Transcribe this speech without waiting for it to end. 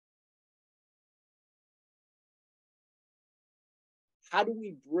how do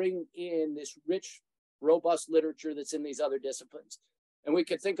we bring in this rich, robust literature that's in these other disciplines? And we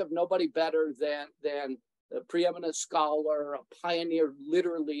could think of nobody better than a preeminent scholar, a pioneer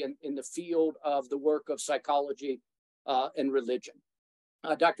literally in the field of the work of psychology and religion.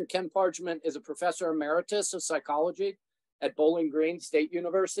 Dr. Ken Pargament is a professor emeritus of psychology at Bowling Green State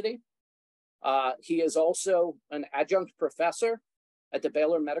University. He is also an adjunct professor at the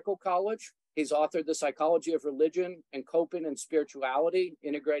Baylor Medical College. He's authored The Psychology of Religion and Coping and Spirituality,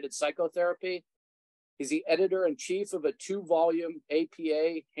 Integrated Psychotherapy. He's the editor-in-chief of a 2-volume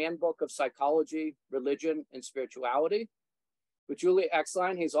APA Handbook of Psychology, Religion, and Spirituality. With Julie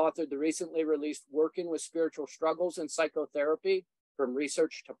Exline, he's authored the recently released Working with Spiritual Struggles in Psychotherapy, From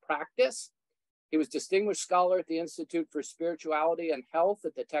Research to Practice. He was Distinguished Scholar at the Institute for Spirituality and Health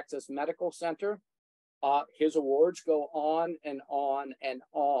at the Texas Medical Center. His awards go on and on and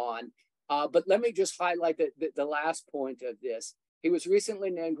on. But let me just highlight the last point of this. He was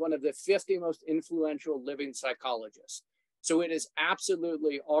recently named one of the 50 most influential living psychologists. So it is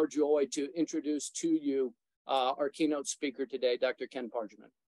absolutely our joy to introduce to you our keynote speaker today, Dr. Ken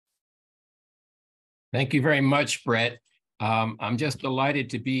Pargament. Thank you very much, Brett. I'm just delighted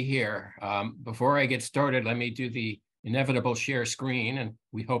to be here. Before I get started, let me do the inevitable share screen, and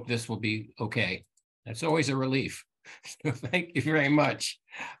we hope this will be okay. That's always a relief. So thank you very much.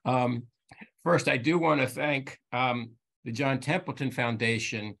 First, I do want to thank the John Templeton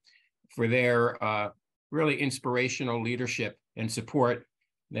Foundation for their really inspirational leadership and support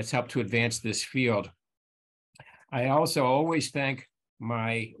that's helped to advance this field. I also always thank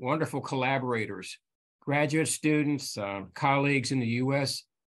my wonderful collaborators, graduate students, colleagues in the US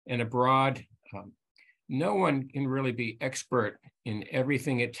and abroad. No one can really be expert in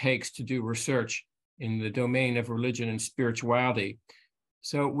everything it takes to do research in the domain of religion and spirituality.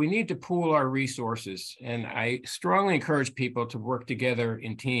 So we need to pool our resources, and I strongly encourage people to work together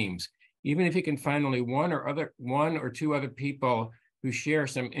in teams. Even if you can find only one or two other people who share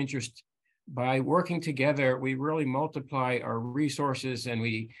some interest, by working together, we really multiply our resources, and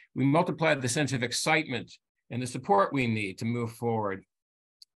we multiply the sense of excitement and the support we need to move forward.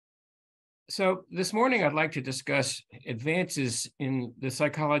 So this morning, I'd like to discuss advances in the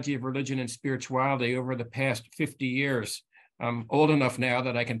psychology of religion and spirituality over the past 50 years. I'm old enough now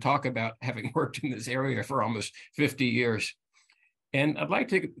that I can talk about having worked in this area for almost 50 years. And I'd like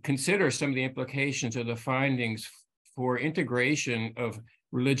to consider some of the implications of the findings for integration of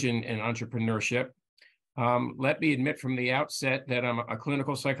religion and entrepreneurship. Let me admit from the outset that I'm a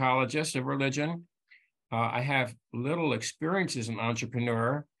clinical psychologist of religion. I have little experience as an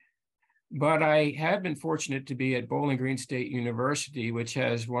entrepreneur, but I have been fortunate to be at Bowling Green State University, which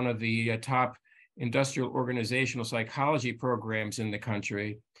has one of the top industrial organizational psychology programs in the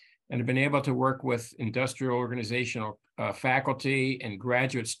country, and have been able to work with industrial organizational faculty and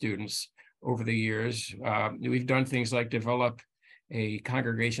graduate students over the years. We've done things like develop a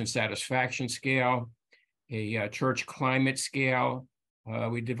congregation satisfaction scale, a church climate scale.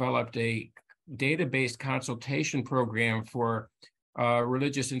 We developed a data-based consultation program for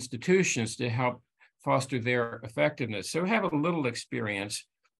religious institutions to help foster their effectiveness. So we have a little experience,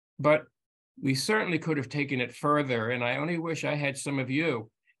 but we certainly could have taken it further. And I only wish I had some of you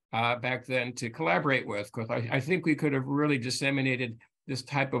back then to collaborate with, because I think we could have really disseminated this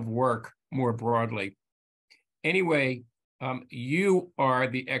type of work more broadly. Anyway, you are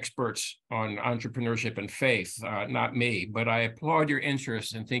the experts on entrepreneurship and faith, not me, but I applaud your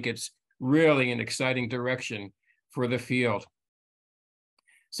interest and think it's really an exciting direction for the field.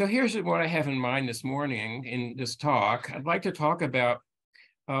 So here's what I have in mind this morning in this talk. I'd like to talk about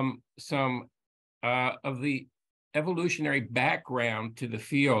some of the evolutionary background to the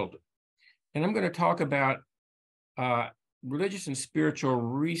field. And I'm going to talk about religious and spiritual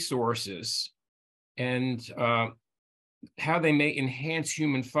resources and how they may enhance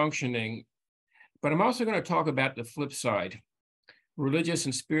human functioning. But I'm also going to talk about the flip side, religious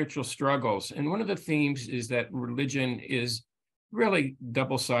and spiritual struggles. And one of the themes is that religion is really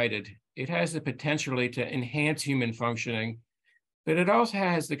double-sided. It has the potential to enhance human functioning, but it also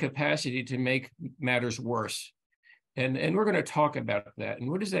has the capacity to make matters worse. And we're going to talk about that. And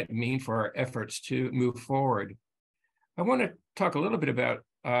what does that mean for our efforts to move forward? I want to talk a little bit about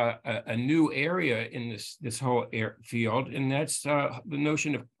a new area in this whole field, and that's the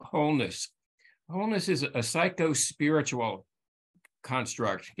notion of wholeness. Wholeness is a psycho-spiritual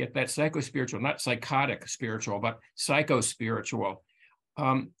construct. Get that, psycho-spiritual, not psychotic spiritual, but psycho-spiritual.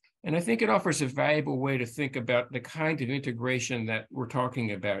 And I think it offers a valuable way to think about the kind of integration that we're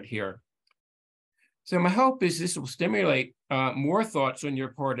talking about here. So my hope is this will stimulate more thoughts on your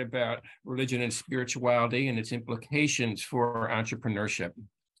part about religion and spirituality and its implications for entrepreneurship.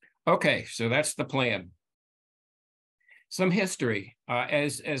 Okay, so that's the plan. Some history.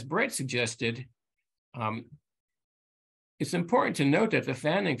 As Brett suggested, it's important to note that the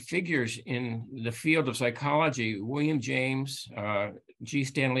founding figures in the field of psychology, William James, G.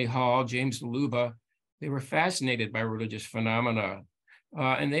 Stanley Hall, James Luba, they were fascinated by religious phenomena.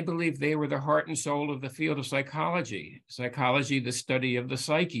 And they believed they were the heart and soul of the field of psychology, the study of the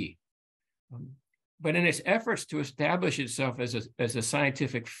psyche. But in its efforts to establish itself as a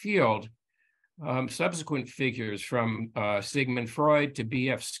scientific field, subsequent figures from Sigmund Freud to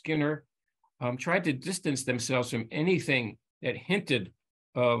B.F. Skinner tried to distance themselves from anything that hinted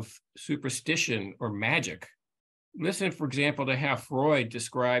of superstition or magic. Listen, for example, to how Freud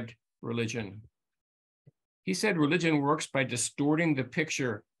described religion. He said religion works by distorting the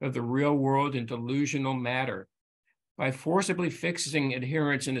picture of the real world in delusional matter, by forcibly fixing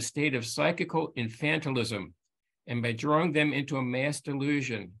adherents in a state of psychical infantilism, and by drawing them into a mass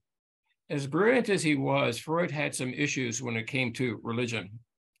delusion. As brilliant as he was, Freud had some issues when it came to religion.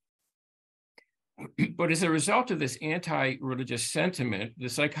 But as a result of this anti-religious sentiment, the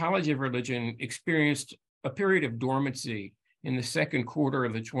psychology of religion experienced a period of dormancy in the second quarter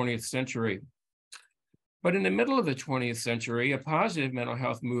of the 20th century. But in the middle of the 20th century, a positive mental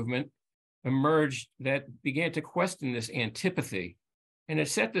health movement emerged that began to question this antipathy, and it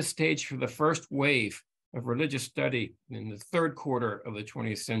set the stage for the first wave of religious study in the third quarter of the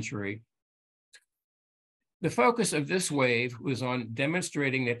 20th century. The focus of this wave was on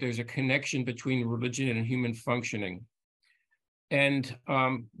demonstrating that there's a connection between religion and human functioning. And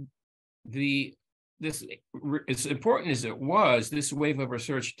as important as it was, this wave of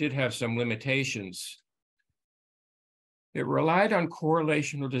research did have some limitations. It relied on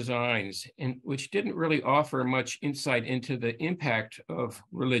correlational designs, which didn't really offer much insight into the impact of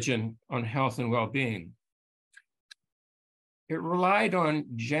religion on health and well-being. It relied on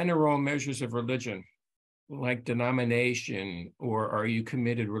general measures of religion, like denomination, or are you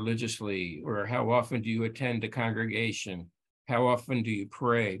committed religiously, or how often do you attend a congregation, how often do you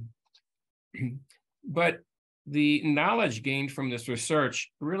pray? But the knowledge gained from this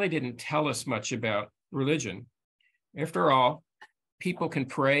research really didn't tell us much about religion. After all, people can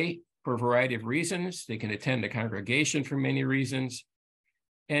pray for a variety of reasons. They can attend a congregation for many reasons.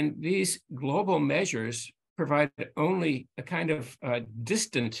 And these global measures provide only a kind of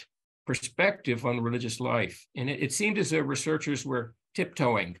distant perspective on religious life. And it seemed as though researchers were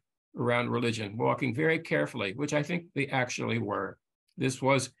tiptoeing around religion, walking very carefully, which I think they actually were. This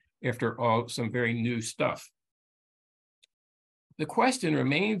was, after all, some very new stuff. The question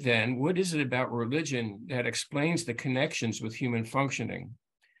remained then, what is it about religion that explains the connections with human functioning?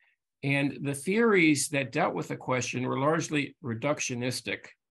 And the theories that dealt with the question were largely reductionistic.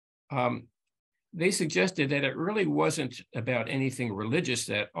 They suggested that it really wasn't about anything religious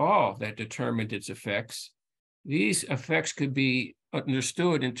at all that determined its effects. These effects could be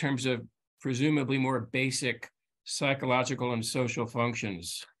understood in terms of presumably more basic psychological and social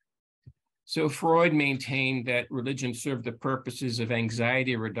functions. So Freud maintained that religion served the purposes of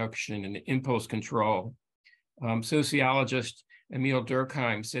anxiety reduction and impulse control. Sociologist Emil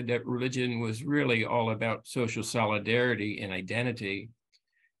Durkheim said that religion was really all about social solidarity and identity.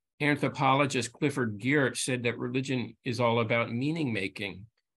 Anthropologist Clifford Geertz said that religion is all about meaning-making.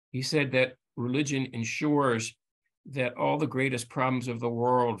 He said that religion ensures that all the greatest problems of the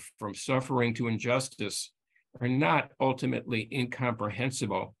world, from suffering to injustice, are not ultimately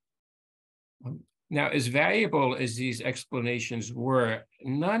incomprehensible. Now, as valuable as these explanations were,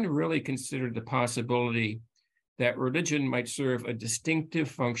 none really considered the possibility that religion might serve a distinctive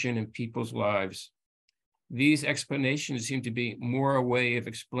function in people's lives. These explanations seem to be more a way of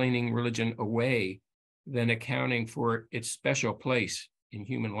explaining religion away than accounting for its special place in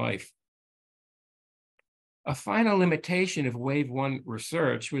human life. A final limitation of Wave 1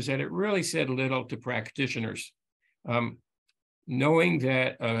 research was that it really said little to practitioners. Knowing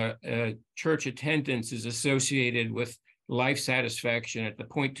that church attendance is associated with life satisfaction at the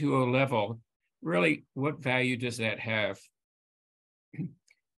 0.20 level, really, what value does that have?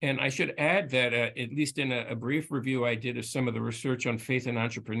 And I should add that, at least in a brief review I did of some of the research on faith and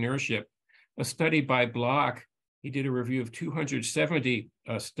entrepreneurship, a study by Block, he did a review of 270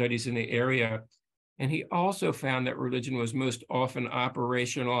 studies in the area, and he also found that religion was most often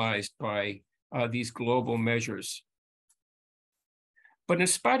operationalized by these global measures. But in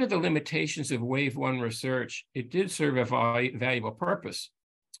spite of the limitations of Wave 1 research, it did serve a valuable purpose.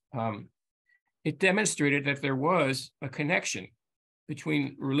 It demonstrated that there was a connection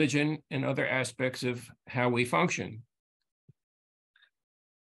between religion and other aspects of how we function.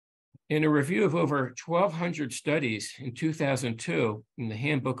 In a review of over 1,200 studies in 2002 in the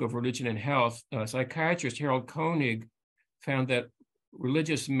Handbook of Religion and Health, psychiatrist Harold Koenig found that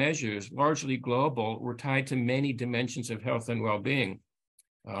religious measures, largely global, were tied to many dimensions of health and well-being,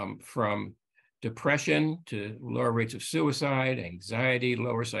 from depression to lower rates of suicide, anxiety,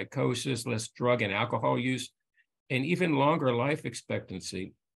 lower psychosis, less drug and alcohol use, and even longer life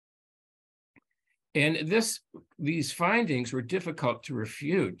expectancy. And these findings were difficult to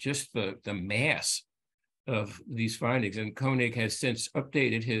refute, just the mass of these findings. And Koenig has since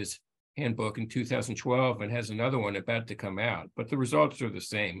updated his handbook in 2012 and has another one about to come out, but the results are the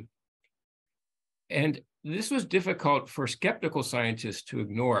same. And this was difficult for skeptical scientists to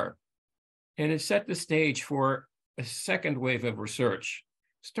ignore. And it set the stage for a second wave of research,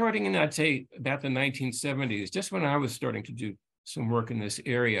 starting in, I'd say, about the 1970s, just when I was starting to do some work in this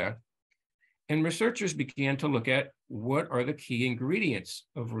area. And researchers began to look at what are the key ingredients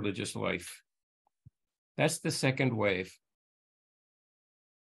of religious life. That's the second wave.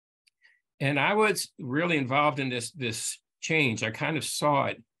 And I was really involved in this change. I kind of saw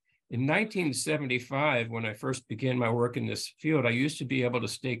it. In 1975, when I first began my work in this field, I used to be able to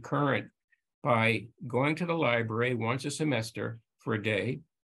stay current by going to the library once a semester for a day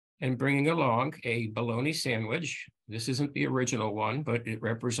and bringing along a bologna sandwich. This isn't the original one, but it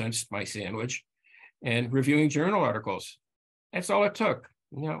represents my sandwich, and reviewing journal articles. That's all it took,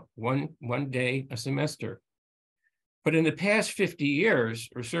 one day a semester. But in the past 50 years,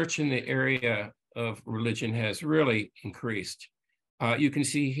 research in the area of religion has really increased. You can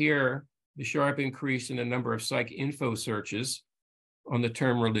see here the sharp increase in the number of PsycInfo searches on the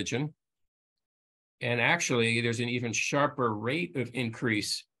term religion. And actually, there's an even sharper rate of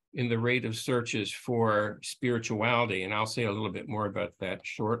increase in the rate of searches for spirituality. And I'll say a little bit more about that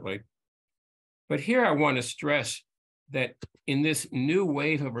shortly. But here I want to stress that in this new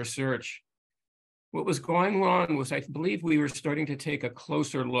wave of research, what was going on was, I believe we were starting to take a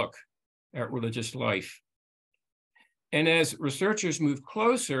closer look at religious life. And as researchers moved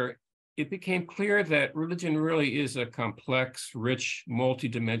closer, it became clear that religion really is a complex, rich,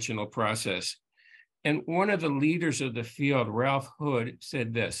 multidimensional process. And one of the leaders of the field, Ralph Hood,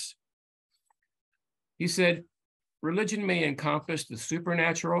 said this. He said, religion may encompass the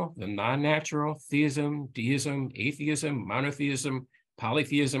supernatural, the non-natural, theism, deism, atheism, monotheism,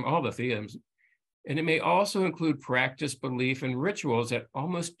 polytheism, all the theisms. And it may also include practice, belief, and rituals that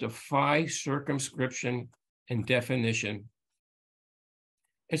almost defy circumscription and definition.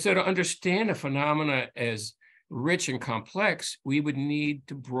 And so to understand a phenomena as rich and complex, we would need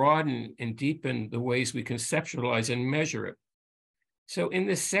to broaden and deepen the ways we conceptualize and measure it. So in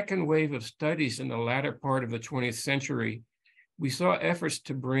this second wave of studies in the latter part of the 20th century, we saw efforts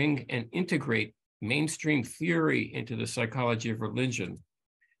to bring and integrate mainstream theory into the psychology of religion.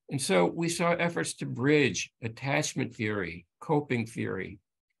 And so we saw efforts to bridge attachment theory, coping theory,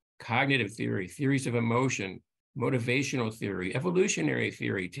 cognitive theory, theories of emotion, motivational theory, evolutionary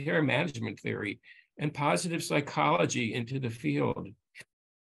theory, terror management theory, and positive psychology into the field.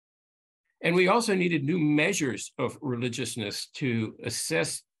 And we also needed new measures of religiousness to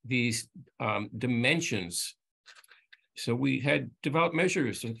assess these dimensions. So we had developed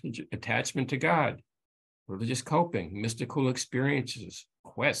measures of attachment to God, religious coping, mystical experiences,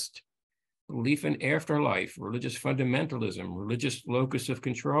 quest, belief in afterlife, religious fundamentalism, religious locus of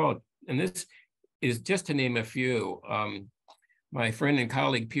control. And this is just to name a few. My friend and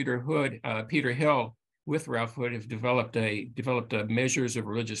colleague Peter Hill, with Ralph Hood, have developed a Measures of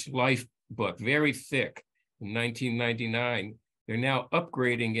Religious Life book, very thick, in 1999. They're now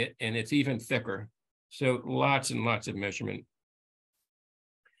upgrading it, and it's even thicker. So lots and lots of measurement.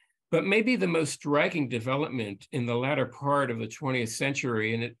 But maybe the most striking development in the latter part of the 20th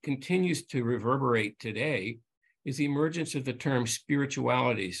century, and it continues to reverberate today, is the emergence of the term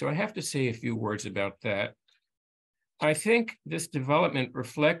spirituality. So I have to say a few words about that. I think this development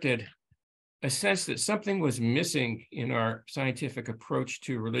reflected a sense that something was missing in our scientific approach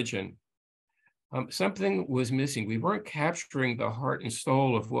to religion. Something was missing. We weren't capturing the heart and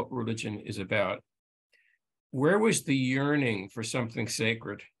soul of what religion is about. Where was the yearning for something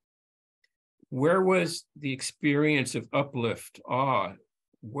sacred? Where was the experience of uplift, awe?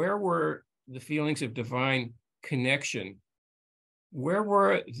 Where were the feelings of divine connection? Where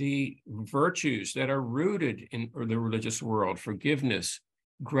were the virtues that are rooted in the religious world? Forgiveness,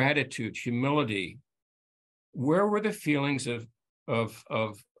 gratitude, humility. Where were the feelings of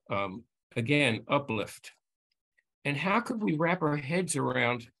again, uplift? And how could we wrap our heads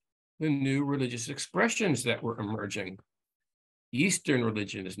around the new religious expressions that were emerging? Eastern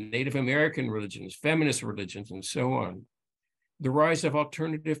religions, Native American religions, feminist religions, and so on. The rise of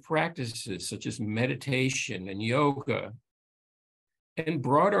alternative practices such as meditation and yoga, and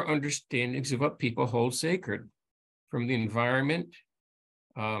broader understandings of what people hold sacred, from the environment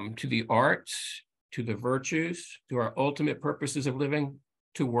to the arts, to the virtues, to our ultimate purposes of living,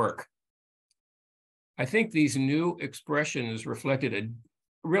 to work. I think these new expressions reflected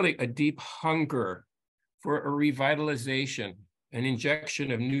really a deep hunger for a revitalization, an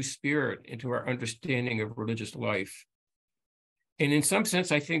injection of new spirit into our understanding of religious life. And in some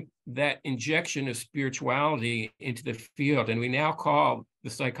sense, I think that injection of spirituality into the field, and we now call the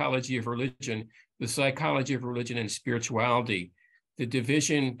psychology of religion, the psychology of religion and spirituality. The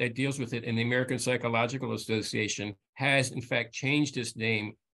division that deals with it in the American Psychological Association has, in fact, changed its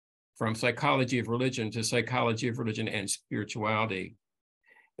name from psychology of religion to psychology of religion and spirituality.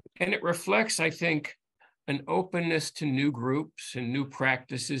 And it reflects, I think, an openness to new groups and new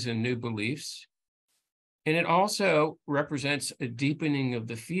practices and new beliefs. And it also represents a deepening of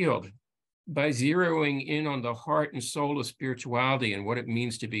the field by zeroing in on the heart and soul of spirituality and what it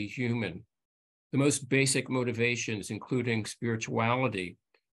means to be human. The most basic motivations, including spirituality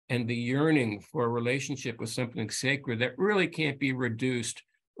and the yearning for a relationship with something sacred that really can't be reduced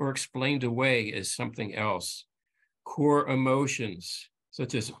or explained away as something else. Core emotions,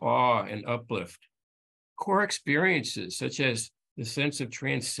 such as awe and uplift. Core experiences, such as the sense of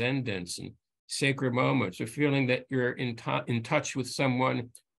transcendence and sacred moments, or feeling that you're in touch with someone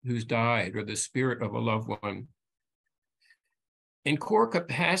who's died or the spirit of a loved one. And core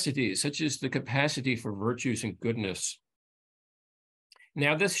capacities, such as the capacity for virtues and goodness.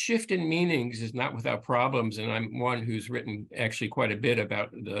 Now, this shift in meanings is not without problems, and I'm one who's written actually quite a bit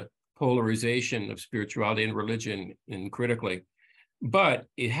about the polarization of spirituality and religion and critically. But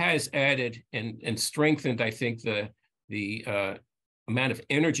it has added and strengthened, I think, the amount of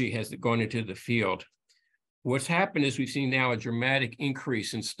energy has gone into the field. What's happened is we've seen now a dramatic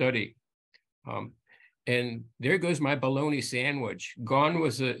increase in study. And there goes my bologna sandwich. Gone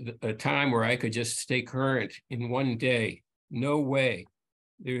was a time where I could just stay current in one day. No way.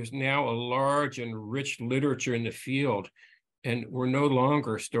 There's now a large and rich literature in the field, and we're no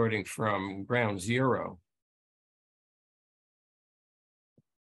longer starting from ground zero.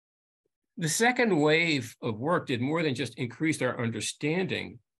 The second wave of work did more than just increase our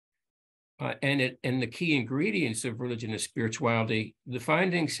understanding and the key ingredients of religion and spirituality. The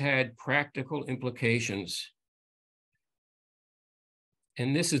findings had practical implications.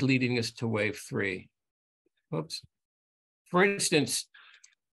 And this is leading us to wave 3. Oops. For instance,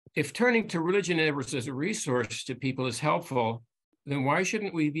 if turning to religion as a resource to people is helpful, then why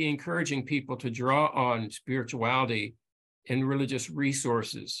shouldn't we be encouraging people to draw on spirituality and religious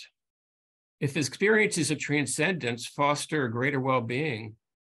resources? If experiences of transcendence foster greater well-being,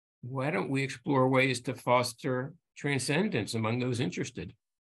 why don't we explore ways to foster transcendence among those interested?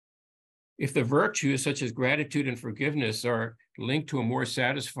 If the virtues such as gratitude and forgiveness are linked to a more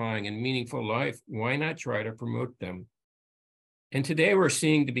satisfying and meaningful life, why not try to promote them? And today we're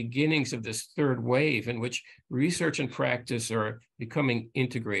seeing the beginnings of this third wave in which research and practice are becoming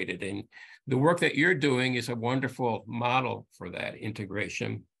integrated. And the work that you're doing is a wonderful model for that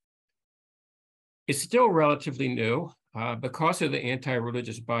integration. It's still relatively new. Because of the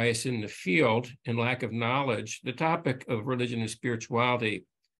anti-religious bias in the field and lack of knowledge, the topic of religion and spirituality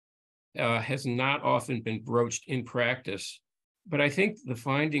has not often been broached in practice. But I think the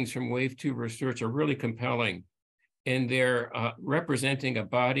findings from Wave 2 research are really compelling, and they're representing a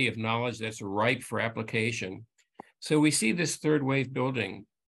body of knowledge that's ripe for application. So we see this third wave building.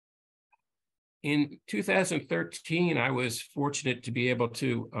 In 2013, I was fortunate to be able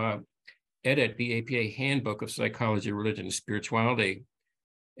to edit the APA Handbook of Psychology, Religion, and Spirituality.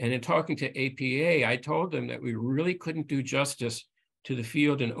 And in talking to APA, I told them that we really couldn't do justice to the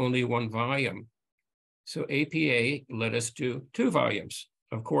field in only one volume. So APA let us do 2 volumes.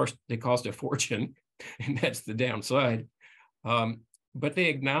 Of course, they cost a fortune, and that's the downside. But they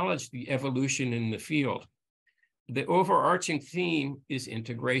acknowledged the evolution in the field. The overarching theme is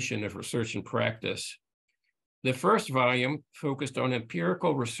integration of research and practice. The first volume focused on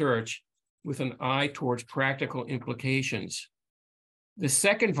empirical research with an eye towards practical implications. The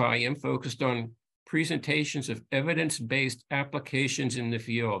second volume focused on presentations of evidence-based applications in the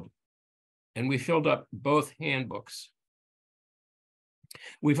field, and we filled up both handbooks.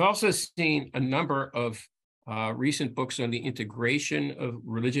 We've also seen a number of recent books on the integration of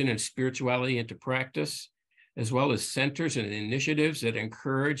religion and spirituality into practice, as well as centers and initiatives that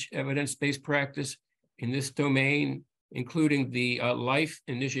encourage evidence-based practice in this domain, including the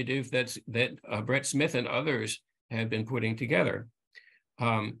L.I.F.E initiative that Brett Smith and others have been putting together.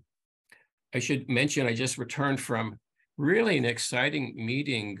 I should mention, I just returned from really an exciting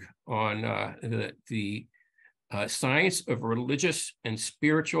meeting on the science of religious and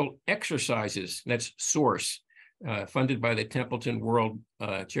spiritual exercises. That's SOURCE, funded by the Templeton World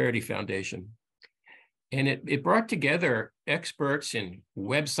Charity Foundation. And it brought together experts in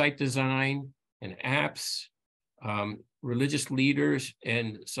website design and apps, religious leaders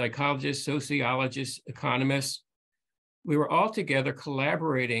and psychologists, sociologists, economists. We were all together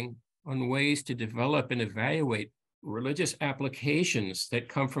collaborating on ways to develop and evaluate religious applications that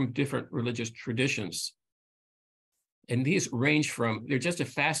come from different religious traditions. And these range from, they're just a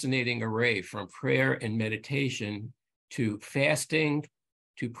fascinating array, from prayer and meditation to fasting,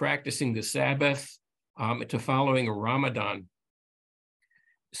 to practicing the Sabbath, to following a Ramadan.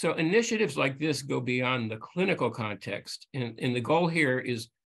 So initiatives like this go beyond the clinical context. And the goal here is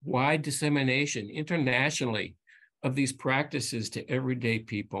wide dissemination internationally of these practices to everyday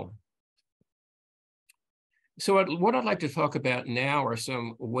people. So what I'd like to talk about now are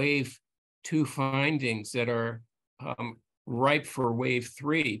some wave 2 findings that are ripe for wave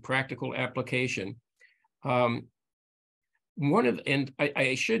 3, practical application. I'll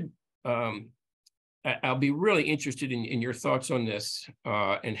be really interested in your thoughts on this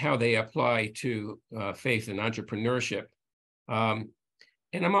and how they apply to faith and entrepreneurship.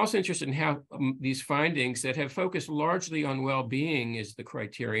 And I'm also interested in how these findings that have focused largely on well-being as the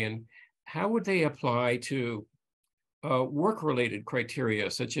criterion, how would they apply to work-related criteria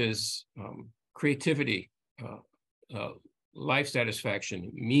such as creativity, life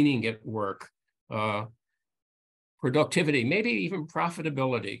satisfaction, meaning at work, productivity, maybe even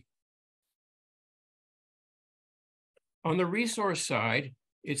profitability. On the resource side,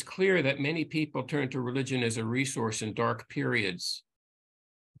 it's clear that many people turn to religion as a resource in dark periods.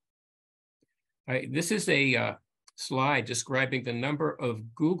 This is a slide describing the number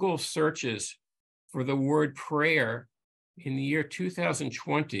of Google searches for the word prayer in the year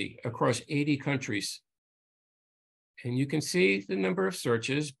 2020 across 80 countries. And you can see the number of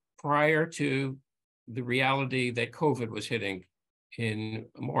searches prior to the reality that COVID was hitting in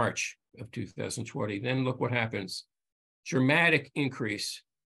March of 2020. Then look what happens. Dramatic increase.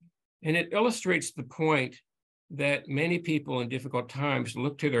 And it illustrates the point that many people in difficult times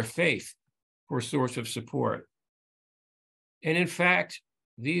look to their faith for a source of support. And in fact,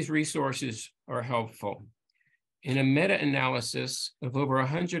 these resources are helpful. In a meta-analysis of over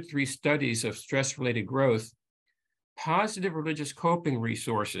 103 studies of stress-related growth, positive religious coping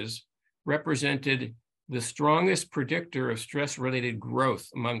resources represented the strongest predictor of stress-related growth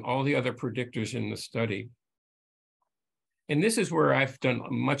among all the other predictors in the study. And this is where I've done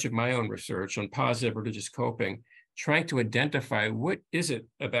much of my own research on positive religious coping, trying to identify what is it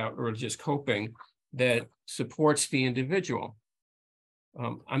about religious coping that supports the individual.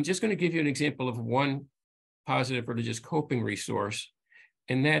 I'm just going to give you an example of one positive religious coping resource,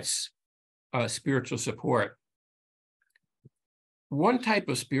 and that's spiritual support. One type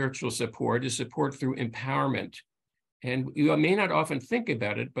of spiritual support is support through empowerment. And you may not often think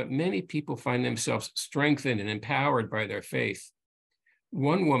about it, but many people find themselves strengthened and empowered by their faith.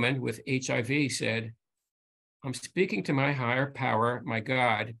 One woman with HIV said, "I'm speaking to my higher power, my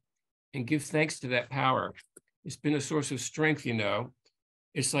God, and give thanks to that power. It's been a source of strength, you know.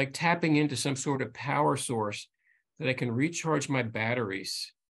 It's like tapping into some sort of power source that I can recharge my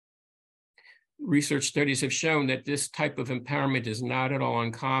batteries." Research studies have shown that this type of empowerment is not at all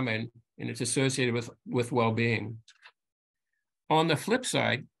uncommon, and it's associated with well-being. On the flip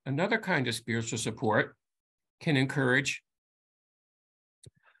side, another kind of spiritual support can encourage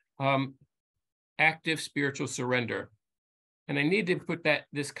active spiritual surrender. And I need to put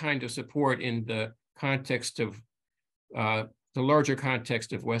this kind of support in the context of the larger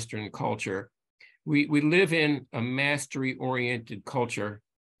context of Western culture. We live in a mastery-oriented culture.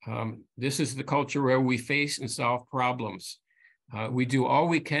 This is the culture where we face and solve problems. We do all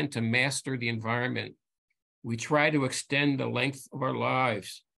we can to master the environment. We try to extend the length of our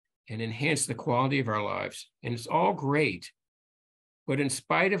lives and enhance the quality of our lives. And it's all great. But in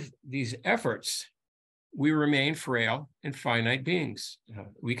spite of these efforts, we remain frail and finite beings.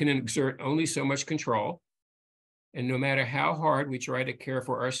 We can exert only so much control. And no matter how hard we try to care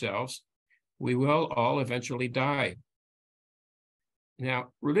for ourselves, we will all eventually die.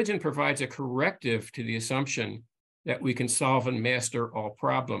 Now, religion provides a corrective to the assumption that we can solve and master all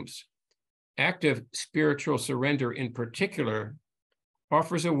problems. Active spiritual surrender in particular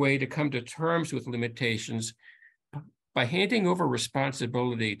offers a way to come to terms with limitations by handing over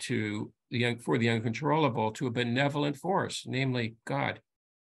responsibility for the uncontrollable to a benevolent force, namely God.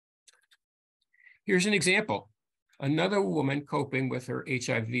 Here's an example. Another woman coping with her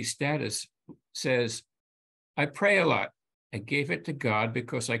HIV status says, I pray a lot. I gave it to God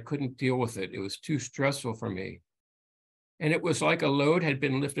because I couldn't deal with it. It was too stressful for me. And it was like a load had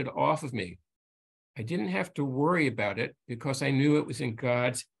been lifted off of me. I didn't have to worry about it because I knew it was in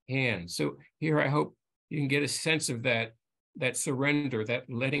God's hands. So here I hope you can get a sense of that surrender, that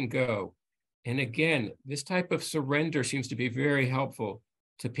letting go. And again, this type of surrender seems to be very helpful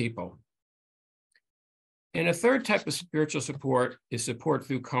to people. And a third type of spiritual support is support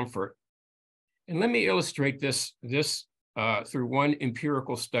through comfort. And let me illustrate this through one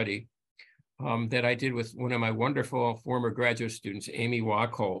empirical study that I did with one of my wonderful former graduate students, Amy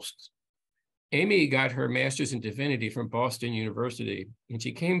Wachholst. Amy got her master's in divinity from Boston University, and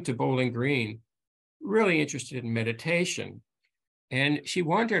she came to Bowling Green really interested in meditation. And she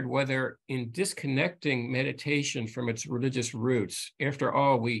wondered whether in disconnecting meditation from its religious roots, after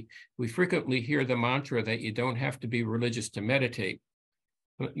all, we frequently hear the mantra that you don't have to be religious to meditate,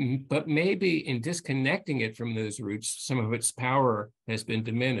 but maybe in disconnecting it from those roots, some of its power has been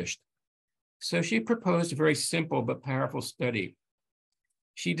diminished. So she proposed a very simple but powerful study.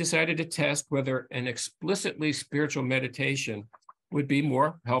 She decided to test whether an explicitly spiritual meditation would be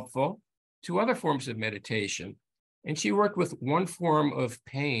more helpful to other forms of meditation. And she worked with one form of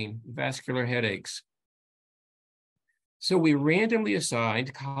pain, vascular headaches. So we randomly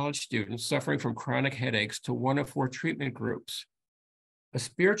assigned college students suffering from chronic headaches to one of 4 treatment groups. A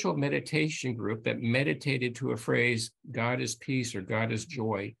spiritual meditation group that meditated to a phrase, God is peace or God is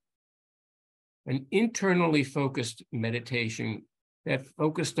joy. An internally focused meditation that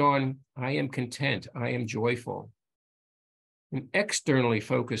focused on, I am content, I am joyful. An externally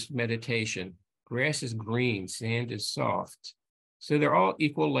focused meditation, grass is green, sand is soft. So they're all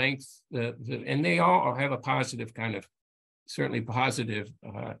equal length, and they all have a positive kind of, certainly positive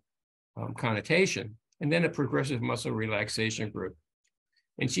connotation. And then a progressive muscle relaxation group.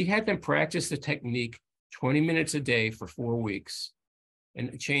 And she had them practice the technique 20 minutes a day for 4 weeks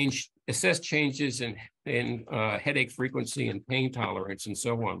and assess changes in headache frequency and pain tolerance and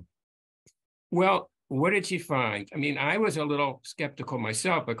so on. Well, what did she find? I mean, I was a little skeptical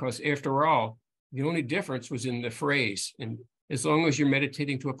myself because after all, the only difference was in the phrase. And as long as you're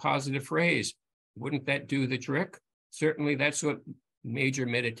meditating to a positive phrase, wouldn't that do the trick? Certainly that's what major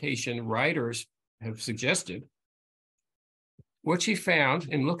meditation writers have suggested. What she found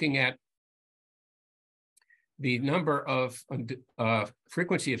in looking at the number of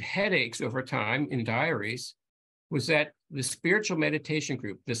frequency of headaches over time in diaries was that the spiritual meditation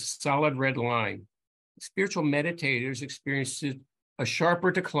group, this solid red line, spiritual meditators experienced a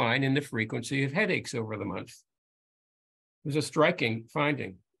sharper decline in the frequency of headaches over the month. It was a striking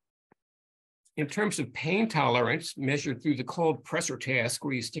finding. In terms of pain tolerance, measured through the cold pressor task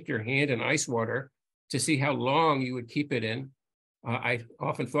where you stick your hand in ice water to see how long you would keep it in, I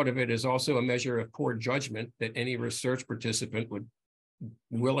often thought of it as also a measure of poor judgment that any research participant would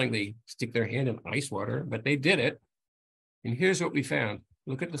willingly stick their hand in ice water, but they did it. And here's what we found.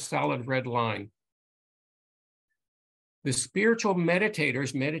 Look at the solid red line. The spiritual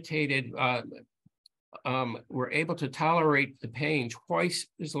meditators were able to tolerate the pain twice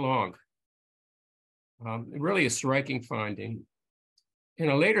as long. Really a striking finding. And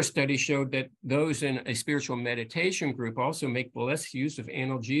a later study showed that those in a spiritual meditation group also make less use of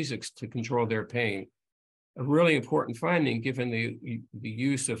analgesics to control their pain. A really important finding given the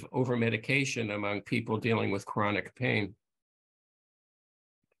use of over-medication among people dealing with chronic pain.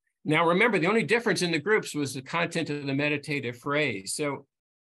 Now, remember, the only difference in the groups was the content of the meditative phrase. So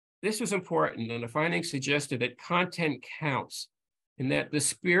this was important, and the findings suggested that content counts and that the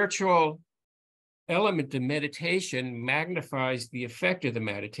spiritual element of meditation magnifies the effect of the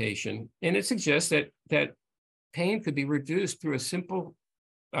meditation. And it suggests that pain could be reduced through a simple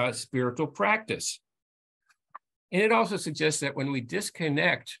spiritual practice. And it also suggests that when we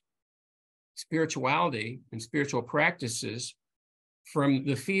disconnect spirituality and spiritual practices from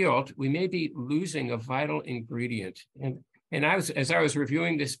the field, we may be losing a vital ingredient. And as I was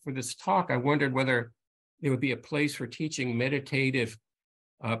reviewing this for this talk, I wondered whether there would be a place for teaching meditative,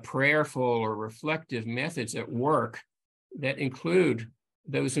 prayerful or reflective methods at work that include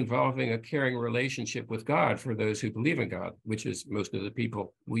those involving a caring relationship with God for those who believe in God, which is most of the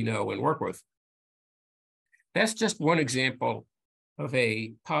people we know and work with. That's just one example of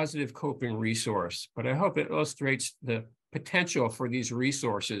a positive coping resource, but I hope it illustrates the potential for these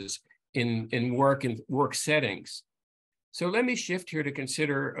resources in work settings. So let me shift here to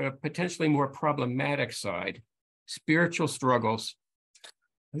consider a potentially more problematic side, spiritual struggles.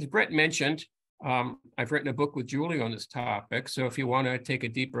 As Brett mentioned, I've written a book with Julie on this topic, so if you want to take a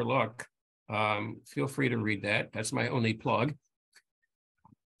deeper look, Feel free to read that. That's my only plug.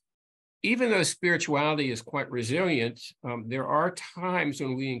 Even though spirituality is quite resilient, there are times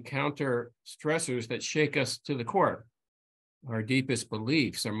when we encounter stressors that shake us to the core. Our deepest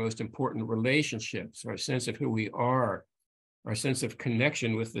beliefs, our most important relationships, our sense of who we are, our sense of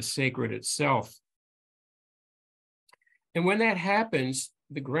connection with the sacred itself. And when that happens,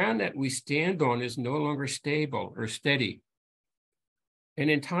 the ground that we stand on is no longer stable or steady. And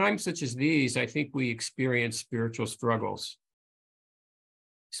in times such as these, I think we experience spiritual struggles.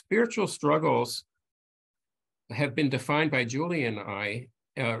 Spiritual struggles have been defined by Julie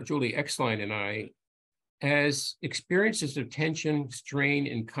Exline and I, as experiences of tension, strain,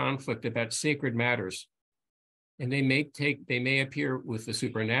 and conflict about sacred matters. And they may appear with the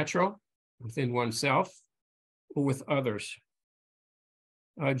supernatural, within oneself, or with others.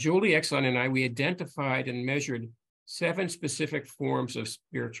 Julie Exline and I, we identified and measured 7 specific forms of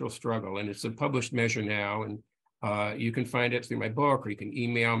spiritual struggle, and it's a published measure now, and you can find it through my book, or you can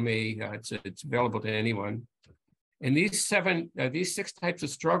email me. It's available to anyone. And these 6 types of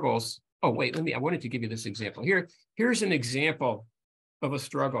struggles. Oh, wait, I wanted to give you this example. Here's an example of a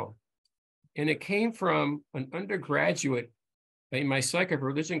struggle. And it came from an undergraduate in my psych of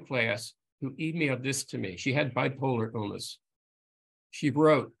religion class who emailed this to me. She had bipolar illness. She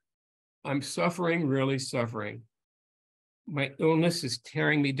wrote, "I'm suffering, really suffering. My illness is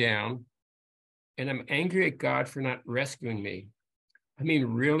tearing me down, and I'm angry at God for not rescuing me. I mean,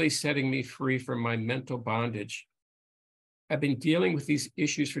 really setting me free from my mental bondage. I've been dealing with these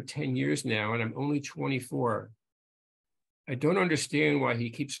issues for 10 years now, and I'm only 24. I don't understand why he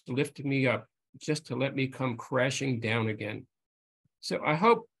keeps lifting me up just to let me come crashing down again." So I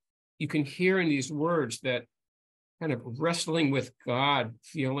hope you can hear in these words that kind of wrestling with God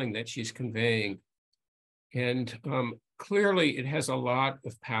feeling that she's conveying. And clearly it has a lot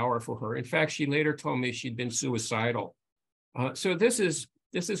of power for her. In fact, she later told me she'd been suicidal. So this is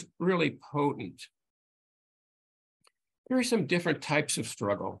really potent. There are some different types of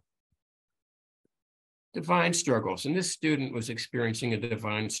struggle. Divine struggles, and this student was experiencing a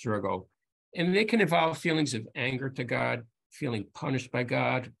divine struggle. And they can involve feelings of anger to God, feeling punished by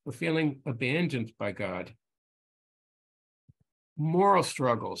God, or feeling abandoned by God. Moral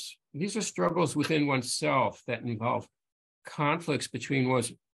struggles. These are struggles within oneself that involve conflicts between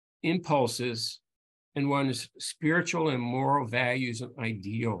one's impulses and one's spiritual and moral values and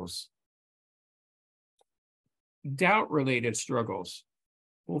ideals. Doubt-related struggles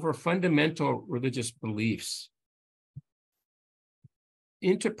over fundamental religious beliefs.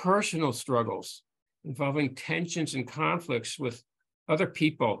 Interpersonal struggles involving tensions and conflicts with other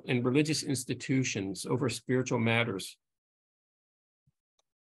people and religious institutions over spiritual matters.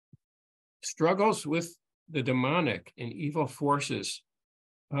 Struggles with the demonic and evil forces.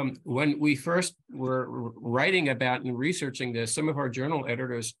 When we first were writing about and researching this, some of our journal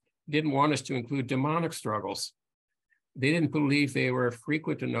editors didn't want us to include demonic struggles. They didn't believe they were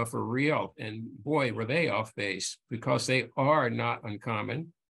frequent enough or real. And boy, were they off base, because they are not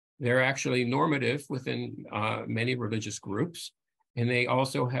uncommon. They're actually normative within many religious groups. And they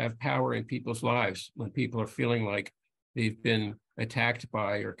also have power in people's lives when people are feeling like they've been attacked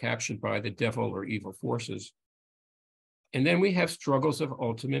by or captured by the devil or evil forces. And then we have struggles of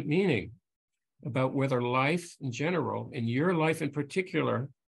ultimate meaning, about whether life in general, and your life in particular,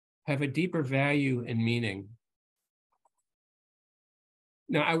 have a deeper value and meaning.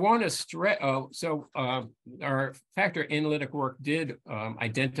 Now, I want to stress, our factor analytic work did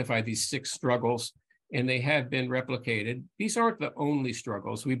identify these 6 struggles, and they have been replicated. These aren't the only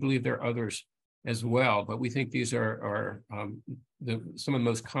struggles. We believe there are others as well, but we think these are some of the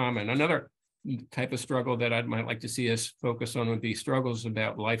most common. Another type of struggle that I might like to see us focus on would be struggles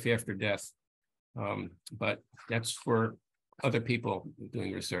about life after death. But that's for other people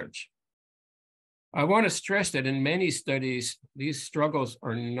doing research. I want to stress that in many studies, these struggles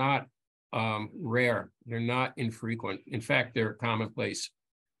are not rare. They're not infrequent. In fact, they're commonplace.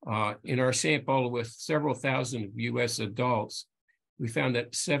 In our sample with several thousand US adults, we found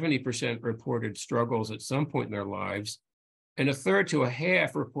that 70% reported struggles at some point in their lives, and a third to a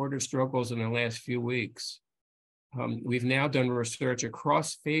half reported struggles in the last few weeks. We've now done research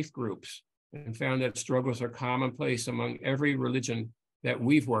across faith groups and found that struggles are commonplace among every religion that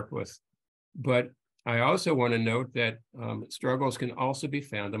we've worked with. But I also want to note that struggles can also be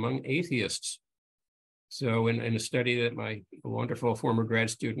found among atheists. So in a study that my wonderful former grad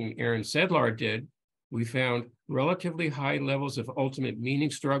student, Aaron Sedlar, did, we found relatively high levels of ultimate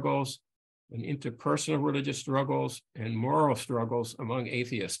meaning struggles and interpersonal religious struggles and moral struggles among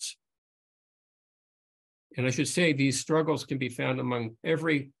atheists. And I should say these struggles can be found among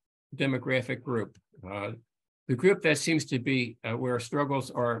every demographic group. The group that seems to be where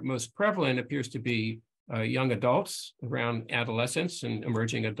struggles are most prevalent appears to be young adults around adolescence and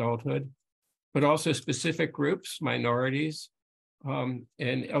emerging adulthood, but also specific groups, minorities, and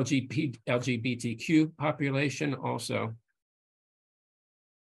LGBTQ population also.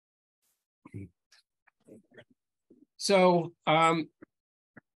 So,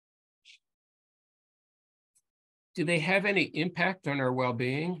 do they have any impact on our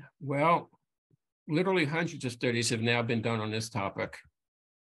well-being? Well, literally hundreds of studies have now been done on this topic.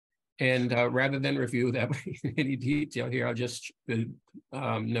 And rather than review that in any detail here, I'll just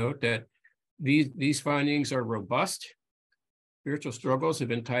note that these findings are robust. Spiritual struggles have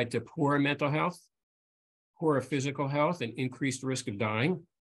been tied to poor mental health, poor physical health, and increased risk of dying,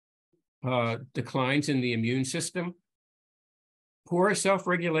 declines in the immune system, poor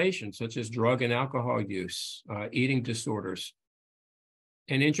self-regulation, such as drug and alcohol use, eating disorders.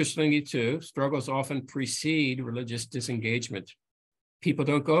 And interestingly, too, struggles often precede religious disengagement. People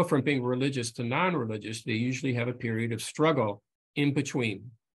don't go from being religious to non-religious. They usually have a period of struggle in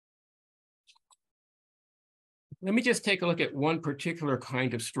between. Let me just take a look at one particular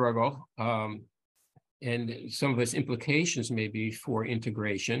kind of struggle and some of its implications maybe for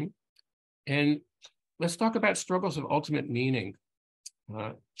integration. And let's talk about struggles of ultimate meaning.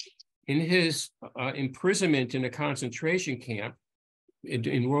 In his imprisonment in a concentration camp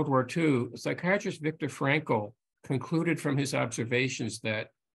in World War II, psychiatrist Viktor Frankl concluded from his observations that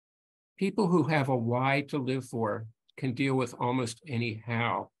people who have a why to live for can deal with almost any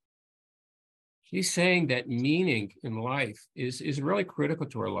how. He's saying that meaning in life is really critical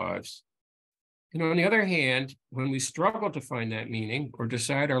to our lives. And on the other hand, when we struggle to find that meaning or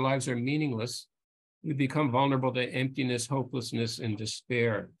decide our lives are meaningless, we become vulnerable to emptiness, hopelessness, and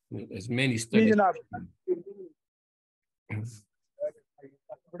despair, as many studies.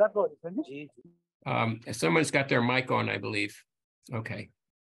 Someone's got their mic on, I believe. Okay.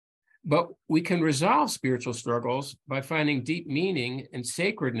 But we can resolve spiritual struggles by finding deep meaning and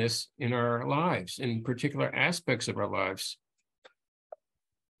sacredness in our lives, in particular aspects of our lives.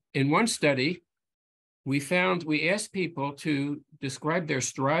 In one study, we asked people to describe their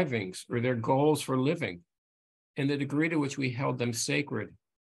strivings or their goals for living and the degree to which we held them sacred.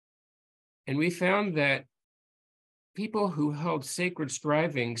 And we found that people who held sacred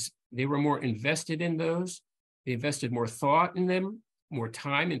strivings, they were more invested in those. They invested more thought in them, more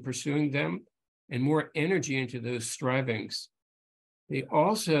time in pursuing them, and more energy into those strivings. They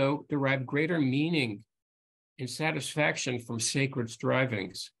also derived greater meaning and satisfaction from sacred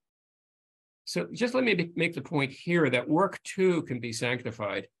strivings. So just let me make the point here that work too can be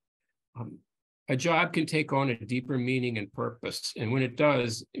sanctified. A job can take on a deeper meaning and purpose. And when it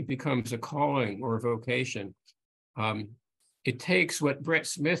does, it becomes a calling or a vocation. It takes what Brett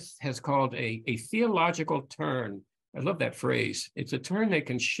Smith has called a theological turn. I love that phrase. It's a turn that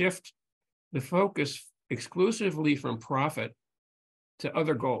can shift the focus exclusively from profit to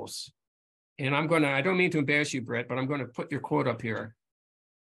other goals. And I don't mean to embarrass you, Brett, but I'm going to put your quote up here.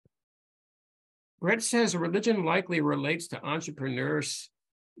 Brett says religion likely relates to entrepreneurs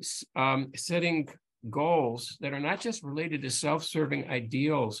setting goals that are not just related to self-serving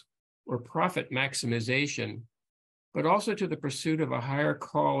ideals or profit maximization, but also to the pursuit of a higher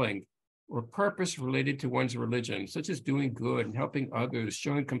calling or purpose related to one's religion, such as doing good and helping others,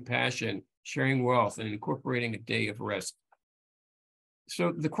 showing compassion, sharing wealth, and incorporating a day of rest.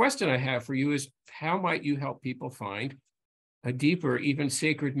 So the question I have for you is, how might you help people find a deeper, even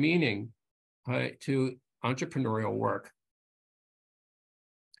sacred meaning to entrepreneurial work?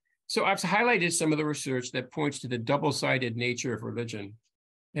 So I've highlighted some of the research that points to the double-sided nature of religion.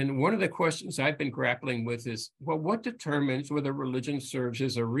 And one of the questions I've been grappling with is, well, what determines whether religion serves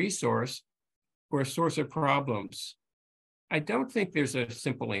as a resource or a source of problems? I don't think there's a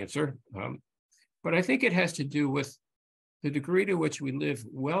simple answer, but I think it has to do with the degree to which we live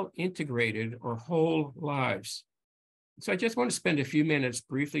well-integrated or whole lives. So I just want to spend a few minutes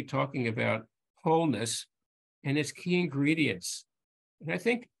briefly talking about wholeness and its key ingredients. And I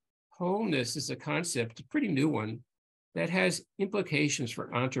think wholeness is a concept, a pretty new one, that has implications for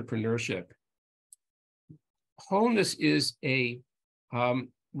entrepreneurship. Wholeness is a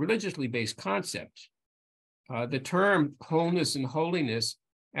religiously based concept. The term wholeness and holiness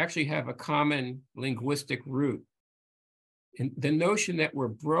actually have a common linguistic root. And the notion that we're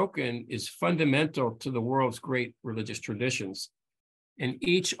broken is fundamental to the world's great religious traditions. And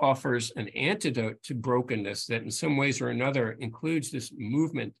each offers an antidote to brokenness that in some ways or another includes this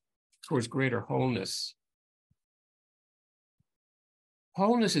movement towards greater wholeness.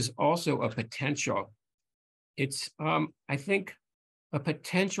 Wholeness is also a potential. It's, I think, a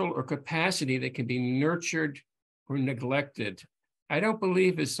potential or capacity that can be nurtured or neglected. I don't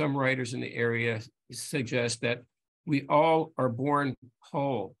believe, as some writers in the area suggest, that we all are born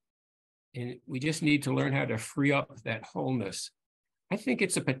whole, and we just need to learn how to free up that wholeness. I think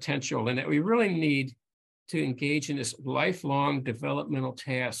it's a potential, and that we really need to engage in this lifelong developmental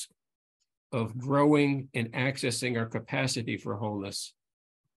task of growing and accessing our capacity for wholeness.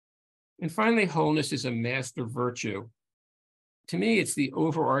 And finally, wholeness is a master virtue. To me, it's the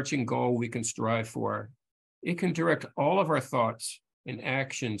overarching goal we can strive for. It can direct all of our thoughts and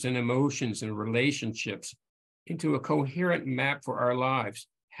actions and emotions and relationships into a coherent map for our lives.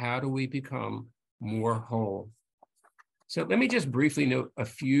 How do we become more whole? So let me just briefly note a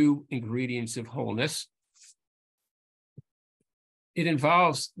few ingredients of wholeness. It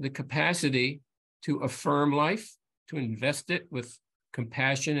involves the capacity to affirm life, to invest it with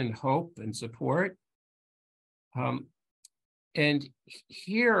compassion and hope and support. And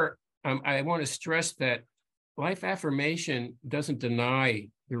here, I want to stress that life affirmation doesn't deny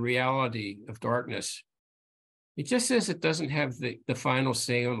the reality of darkness. It just says it doesn't have the final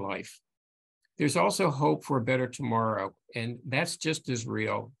say on life. There's also hope for a better tomorrow, and that's just as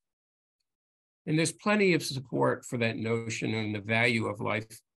real. And there's plenty of support for that notion and the value of life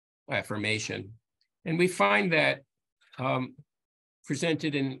affirmation. And we find that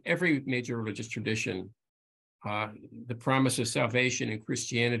presented in every major religious tradition. The promise of salvation in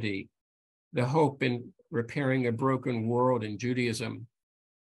Christianity, the hope in repairing a broken world in Judaism,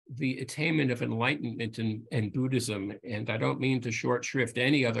 the attainment of enlightenment in Buddhism. And I don't mean to short shrift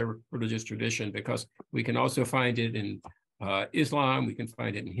any other religious tradition, because we can also find it in Islam, we can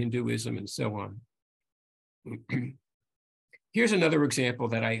find it in Hinduism, and so on. Here's another example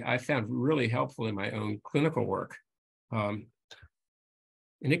that I found really helpful in my own clinical work.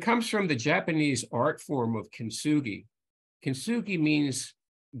 And it comes from the Japanese art form of kintsugi. Kintsugi means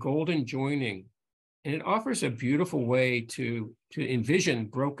golden joining, and it offers a beautiful way to envision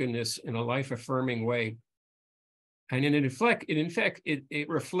brokenness in a life-affirming way. And in fact, it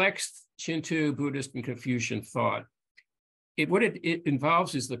reflects Shinto, Buddhist, and Confucian thought. What it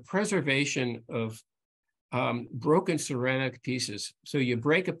involves is the preservation of broken ceramic pieces. So you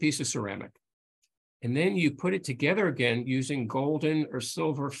break a piece of ceramic, and then you put it together again using golden or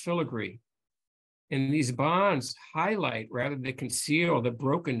silver filigree. And these bonds highlight rather than conceal the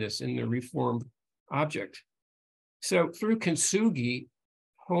brokenness in the reformed object. So through kintsugi,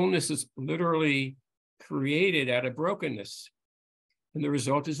 wholeness is literally created out of brokenness. And the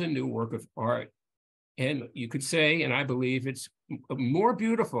result is a new work of art. And you could say, and I believe, it's more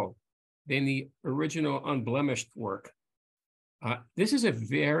beautiful than the original unblemished work. This is a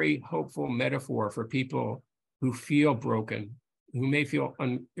very hopeful metaphor for people who feel broken, who may feel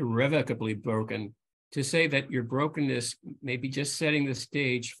irrevocably broken, to say that your brokenness may be just setting the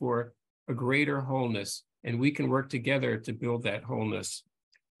stage for a greater wholeness, and we can work together to build that wholeness.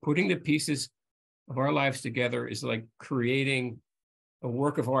 Putting the pieces of our lives together is like creating a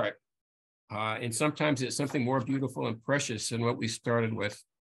work of art. And sometimes it's something more beautiful and precious than what we started with.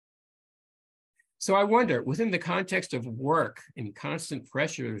 So I wonder, within the context of work and constant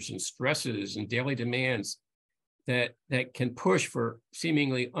pressures and stresses and daily demands that can push for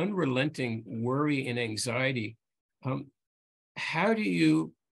seemingly unrelenting worry and anxiety, how do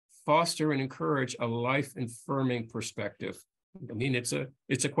you foster and encourage a life-affirming perspective? I mean, it's a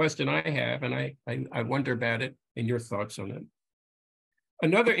question I have, and I wonder about it and your thoughts on it.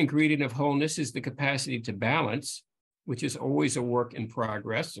 Another ingredient of wholeness is the capacity to balance, which is always a work in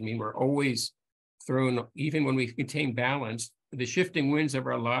progress. I mean, we're always thrown, even when we attain balance, the shifting winds of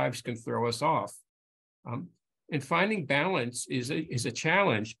our lives can throw us off. And finding balance is a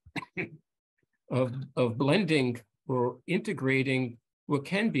challenge of blending or integrating what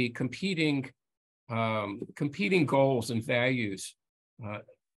can be competing goals and values,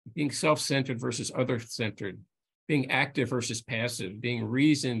 being self-centered versus other-centered, being active versus passive, being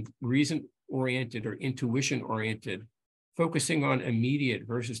reason-oriented or intuition-oriented, focusing on immediate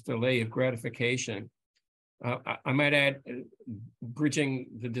versus delay of gratification. I might add, bridging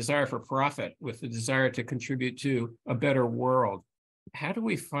the desire for profit with the desire to contribute to a better world. How do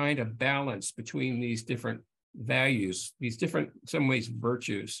we find a balance between these different values, these different, in some ways,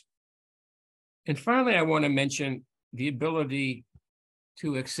 virtues? And finally, I want to mention the ability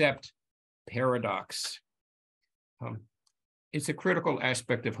to accept paradox. It's a critical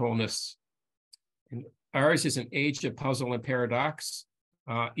aspect of wholeness. And ours is an age of puzzle and paradox.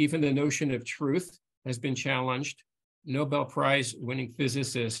 Even the notion of truth has been challenged. Nobel Prize winning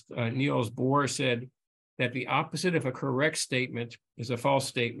physicist Niels Bohr said that the opposite of a correct statement is a false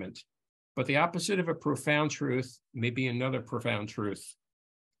statement. but the opposite of a profound truth may be another profound truth.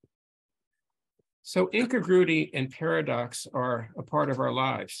 So incongruity and paradox are a part of our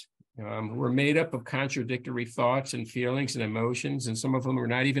lives. We're made up of contradictory thoughts and feelings and emotions, and some of them we're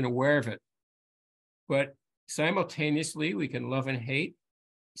not even aware of it. But simultaneously, we can love and hate,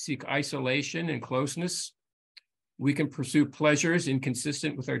 seek isolation and closeness. We can pursue pleasures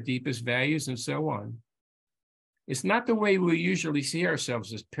inconsistent with our deepest values, and so on. It's not the way we usually see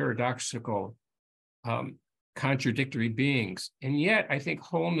ourselves as paradoxical, contradictory beings. And yet, I think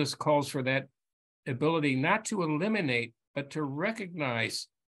wholeness calls for that ability not to eliminate, but to recognize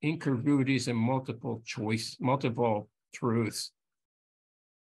incongruities and multiple truths.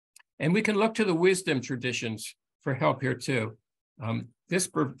 And we can look to the wisdom traditions for help here too. This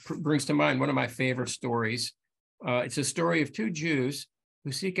brings to mind one of my favorite stories. It's a story of two Jews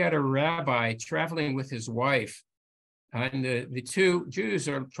who seek out a rabbi traveling with his wife. And the two Jews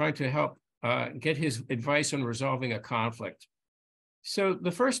are trying to help get his advice on resolving a conflict. So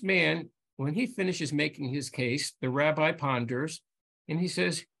the first man, when he finishes making his case, the rabbi ponders and he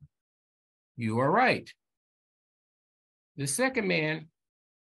says, "You are right." The second man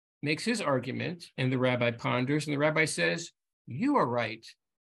makes his argument and the rabbi ponders and the rabbi says, "You are right."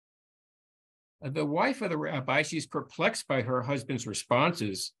 The wife of the rabbi, she's perplexed by her husband's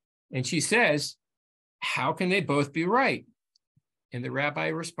responses and she says, "How can they both be right?" And the rabbi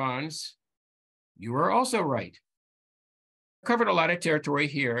responds, "You are also right." Covered a lot of territory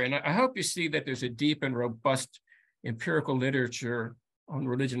here, and I hope you see that there's a deep and robust empirical literature on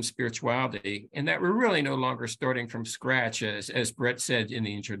religion and spirituality, and that we're really no longer starting from scratch, as Brett said in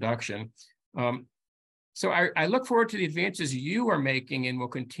the introduction. So I look forward to the advances you are making and will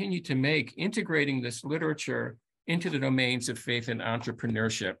continue to make, integrating this literature into the domains of faith and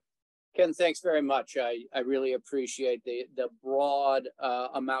entrepreneurship. Ken, thanks very much. I really appreciate the broad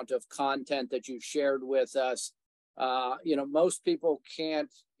amount of content that you've shared with us. Most people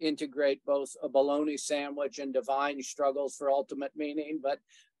can't integrate both a bologna sandwich and divine struggles for ultimate meaning, but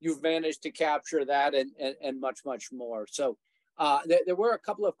you've managed to capture that and much, much more. So there were a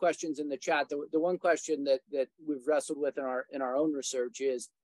couple of questions in the chat. The one question that we've wrestled with in our own research is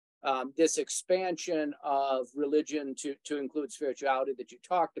this expansion of religion to include spirituality that you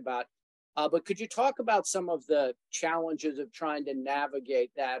talked about. But could you talk about some of the challenges of trying to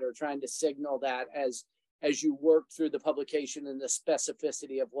navigate that or trying to signal that as you work through the publication and the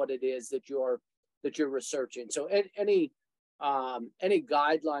specificity of what it is that you're researching? So any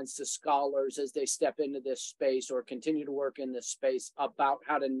guidelines to scholars as they step into this space or continue to work in this space about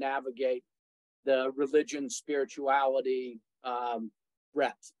how to navigate the religion spirituality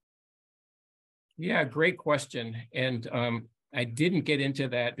breadth? Yeah, great question. And I didn't get into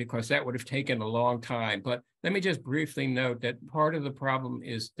that because that would have taken a long time. But let me just briefly note that part of the problem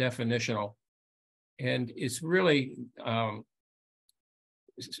is definitional. And it's really,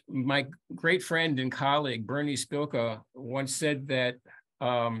 my great friend and colleague, Bernie Spilka, once said that,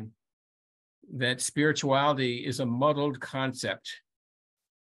 that spirituality is a muddled concept.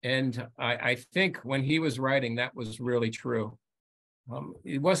 And I think when he was writing, that was really true.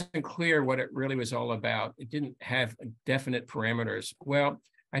 It wasn't clear what it really was all about. It didn't have definite parameters. Well,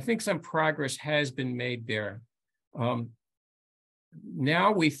 I think some progress has been made there.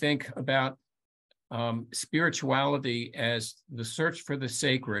 Now we think about spirituality as the search for the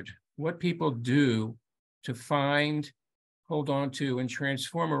sacred, what people do to find, hold on to, and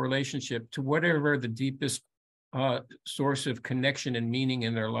transform a relationship to whatever the deepest source of connection and meaning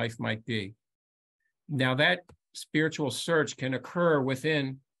in their life might be. Now, that spiritual search can occur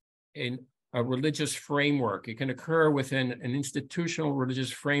within a religious framework. It can occur within an institutional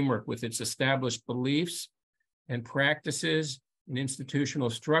religious framework with its established beliefs and practices and institutional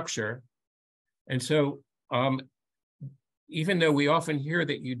structure. And so even though we often hear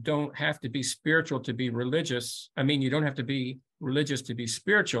that you don't have to be spiritual to be religious, you don't have to be religious to be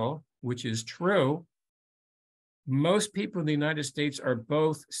spiritual, which is true, most people in the United States are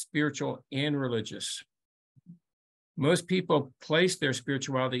both spiritual and religious. Most people place their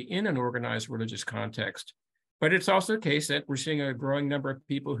spirituality in an organized religious context, but it's also the case that we're seeing a growing number of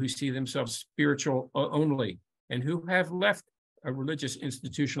people who see themselves spiritual only and who have left a religious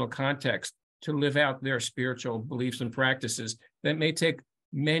institutional context to live out their spiritual beliefs and practices that may take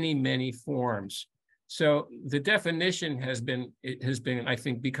many, many forms. So the definition has been, I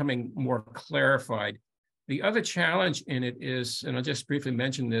think, becoming more clarified. The other challenge in it is, and I'll just briefly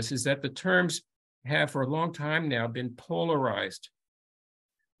mention this, is that the terms have for a long time now been polarized.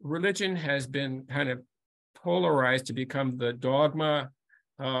 Religion has been kind of polarized to become the dogma,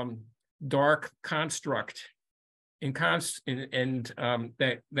 dark construct.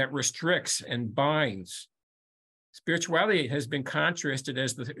 that restricts and binds. Spirituality has been contrasted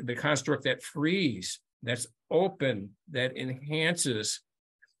as the construct that frees, that's open, that enhances.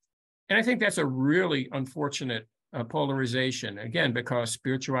 And I think that's a really unfortunate polarization, again, because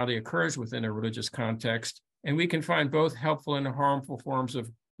spirituality occurs within a religious context, and we can find both helpful and harmful forms of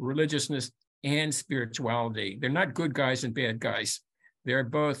religiousness and spirituality. They're not good guys and bad guys. They're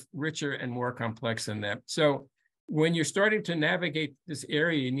both richer and more complex than that. So when you're starting to navigate this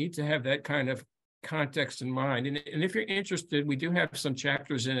area, you need to have that kind of context in mind. And if you're interested, we do have some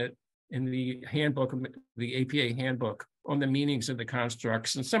chapters in it in the handbook, the APA handbook, on the meanings of the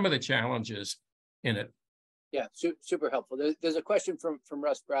constructs and some of the challenges in it. Yeah, super helpful. There's a question from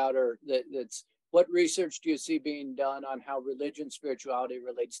Russ Browder that's, what research do you see being done on how religion, spirituality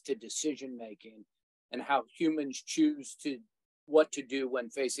relates to decision making and how humans choose what to do when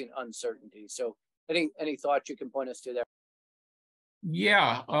facing uncertainty? So any thoughts you can point us to there?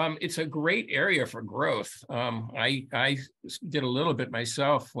 Yeah, it's a great area for growth. I did a little bit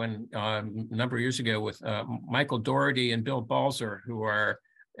myself when a number of years ago with Michael Doherty and Bill Balzer, who are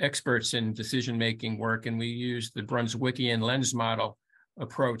experts in decision-making work, and we used the Brunswickian lens model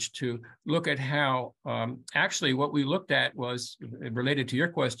approach to look at how, actually what we looked at was, related to your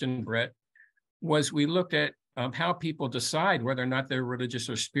question, Brett, was we looked at how people decide whether or not they're religious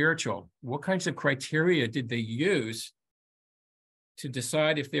or spiritual. What kinds of criteria did they use to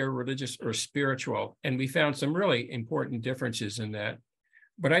decide if they're religious or spiritual? And we found some really important differences in that.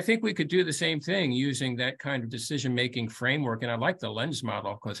 But I think we could do the same thing using that kind of decision-making framework. And I like the lens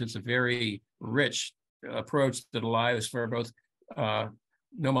model because it's a very rich approach that allows for both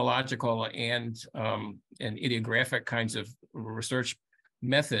nomological and ideographic kinds of research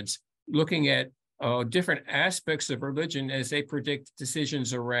methods, looking at different aspects of religion as they predict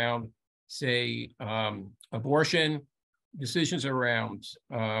decisions around, say, abortion, decisions around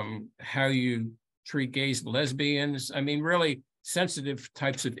how you treat gays and lesbians. I mean, really sensitive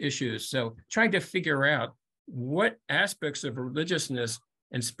types of issues. So trying to figure out what aspects of religiousness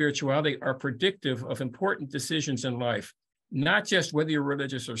and spirituality are predictive of important decisions in life, not just whether you're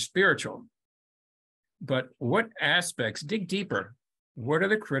religious or spiritual, but what aspects, dig deeper. What are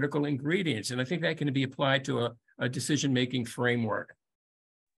the critical ingredients? And I think that can be applied to a decision-making framework.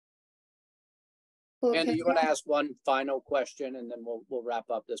 Well, Andy, you want to ask one final question, and then we'll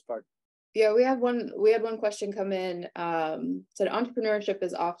wrap up this part. Yeah, we had one question come in. Said entrepreneurship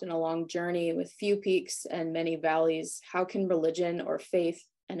is often a long journey with few peaks and many valleys. How can religion or faith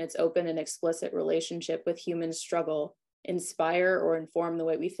and its open and explicit relationship with human struggle inspire or inform the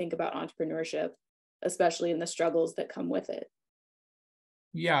way we think about entrepreneurship, especially in the struggles that come with it?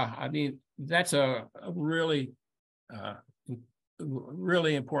 Yeah, I mean, that's a really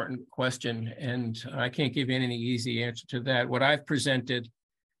really important question, and I can't give any easy answer to that. What I've presented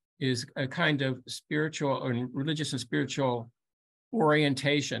is a kind of spiritual or religious and spiritual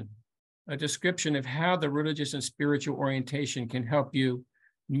orientation, a description of how the religious and spiritual orientation can help you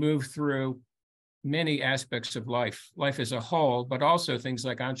move through many aspects of life as a whole, but also things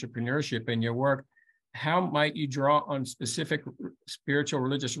like entrepreneurship in your work. How might you draw on specific spiritual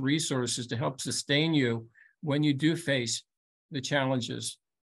religious resources to help sustain you when you do face the challenges,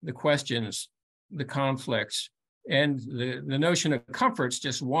 the questions, the conflicts, and the notion of comfort's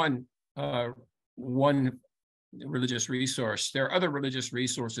just one religious resource. There are other religious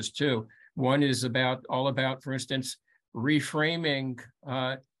resources too. One is all about, for instance, reframing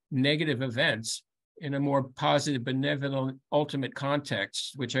negative events in a more positive, benevolent, ultimate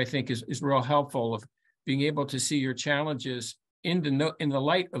context, which I think is real helpful, of being able to see your challenges in the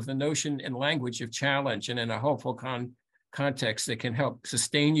light of the notion and language of challenge, and in a hopeful context that can help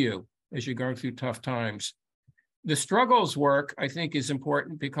sustain you as you're going through tough times. The struggles work, I think, is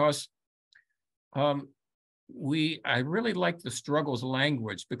important because I really like the struggles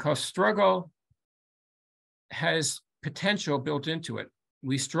language, because struggle has potential built into it.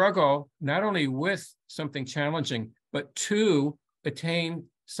 We struggle not only with something challenging, but to attain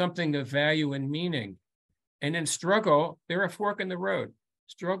something of value and meaning. And in struggle, they're a fork in the road.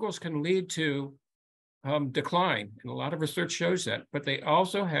 Struggles can lead to decline, and a lot of research shows that, but they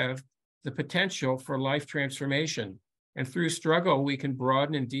also have the potential for life transformation. And through struggle, we can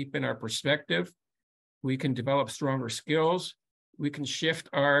broaden and deepen our perspective. We can develop stronger skills. We can shift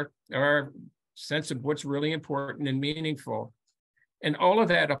our sense of what's really important and meaningful. And all of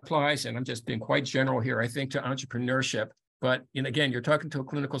that applies, and I'm just being quite general here, I think, to entrepreneurship. But again, you're talking to a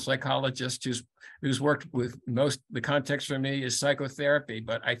clinical psychologist who's worked with the context for me is psychotherapy,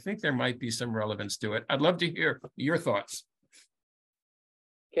 but I think there might be some relevance to it. I'd love to hear your thoughts.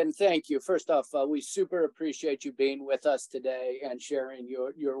 Ken, thank you. First off, we super appreciate you being with us today and sharing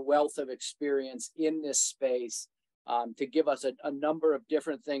your wealth of experience in this space to give us a number of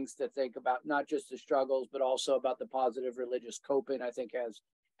different things to think about, not just the struggles, but also about the positive religious coping. I think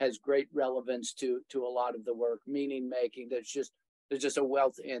has great relevance to a lot of the work, meaning making. There's just a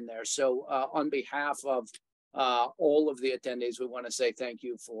wealth in there. So on behalf of all of the attendees, we want to say thank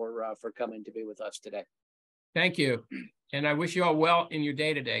you for coming to be with us today. Thank you. And I wish you all well in your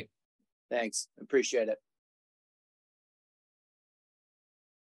day today. Thanks. Appreciate it.